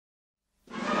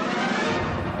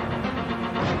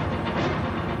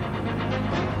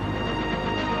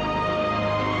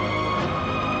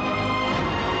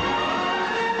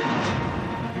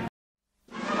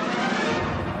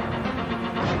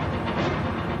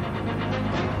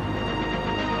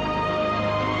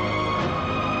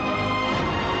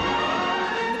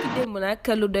nag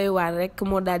lu doy waar rek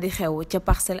moo daal di xew ca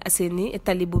Parcelles Assainies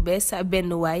tali bu bees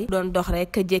benn waay doon dox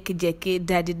rek jékki-jékki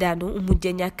daal di daanu mujj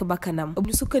ñàkk bakkanam bu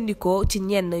ñu sukkandikoo ci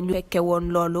ñenn ñu fekke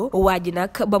woon loolu waa ji nag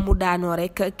ba mu daanoo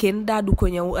rek kenn daadu ko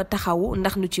ñëw taxaw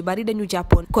ndax ñu ci bari dañu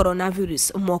jàppoon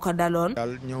coronavirus moo ko daloon.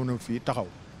 daal ñëw na fii taxaw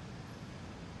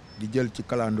di jël ci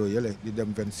kalandoo yële di dem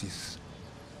 26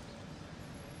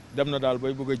 dem na daal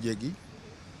bay bëgg a jéggi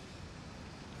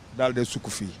daal de sukk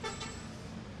fii.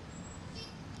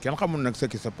 kenn xamul nag ce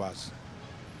qui se passe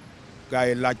gars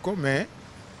yi laaj ko mais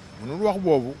mënul wax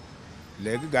boobu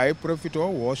léegi gars yi profité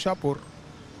woo sapeur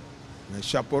mais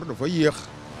sapeur dafa yéex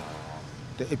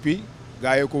te et puis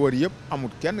gars yi ko wër yëpp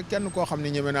amul kenn koo xam ne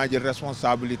ñeme naa jël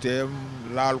responsabilité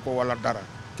laal ko wala dara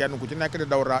kenn ku ci nekk di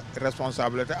daw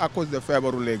responsabilité à cause de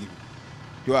feebaru léegi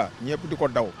tu vois ñëpp di ko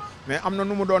daw mais am na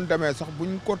nu mu doon demee sax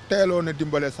buñ ko teeloon a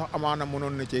dimbale sax amaana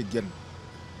mënoon na cee génn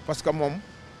parce que moom.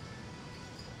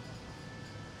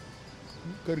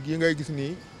 kër gi ngay gis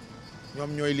nii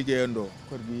ñoom ñooy liggéeyandoo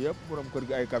kër gi yëpp borom kër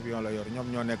gi ay camion la yor ñoom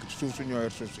ñoo nekk ci suuf si ñoo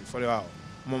yor suuf si fële waaw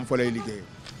moom fa lay liggéey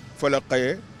fa la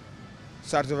xëyee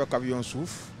chargé fa camion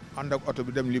suuf ànd ak oto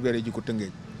bi dem libéré ji ko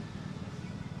Tëngéej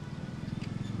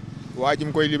waa ji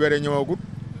mu koy libéré ñëwagut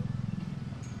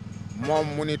moom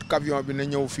mu nit camion bi na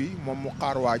ñëw fii moom mu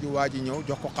xaar waa ji ñëw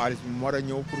jox ko xaalis bi mu war a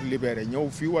ñëw pour libéré ñëw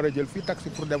fii war a jël fii taxi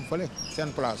pour dem fële seen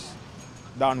place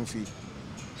daanu fii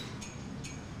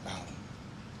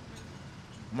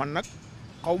man nag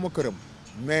xaw ma këram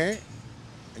mais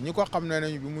ñi ko xam ne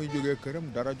nañu bi muy jógee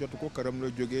këram dara jotu ko këram la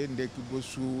jógee ndekki ba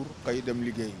suur xëy dem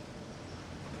liggéey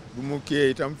bu mu kiyee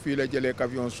itam fii la jëlee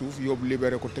camion suuf yóbbu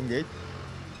libéré ko Tëngéej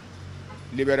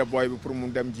libéré booy bi pour mu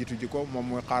dem jiitu ji ko moom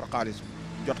muy xaar xaalis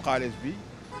bi jot xaalis bi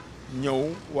ñëw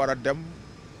war a dem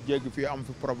jéggi fii am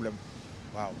fi problème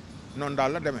waaw noonu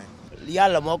daal la demee.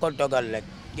 yàlla moo ko dogal rek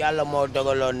yàlla moo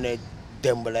dogaloon ne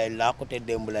démb lay làqu te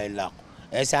démb lay làqu.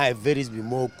 instant virus bi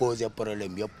moo causé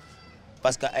problème yëpp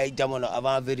parce que ay jamono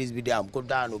avant virus bi di am ku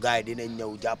daanu gars yi dinañ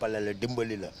ñëw jàppale la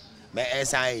dimbali la mais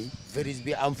instant yi virus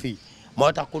bi am fii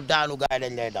moo tax ku daanu gars yi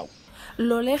dañ lay daw.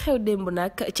 loolee xew démb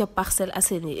nag ca Parcelles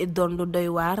Assainies doon lu doy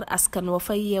waar askan wa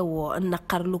fa yeewoo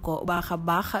naqarlu ko baax a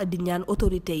baax di ñaan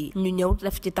autorité yi ñu ñëw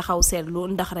def ci taxaw seetlu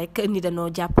ndax rek ni dañoo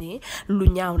jàpp ni lu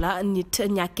ñaaw la nit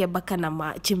ñàkkee bakkanam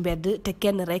ci mbedd te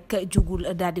kenn rek jugul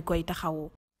daal di koy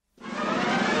taxawu.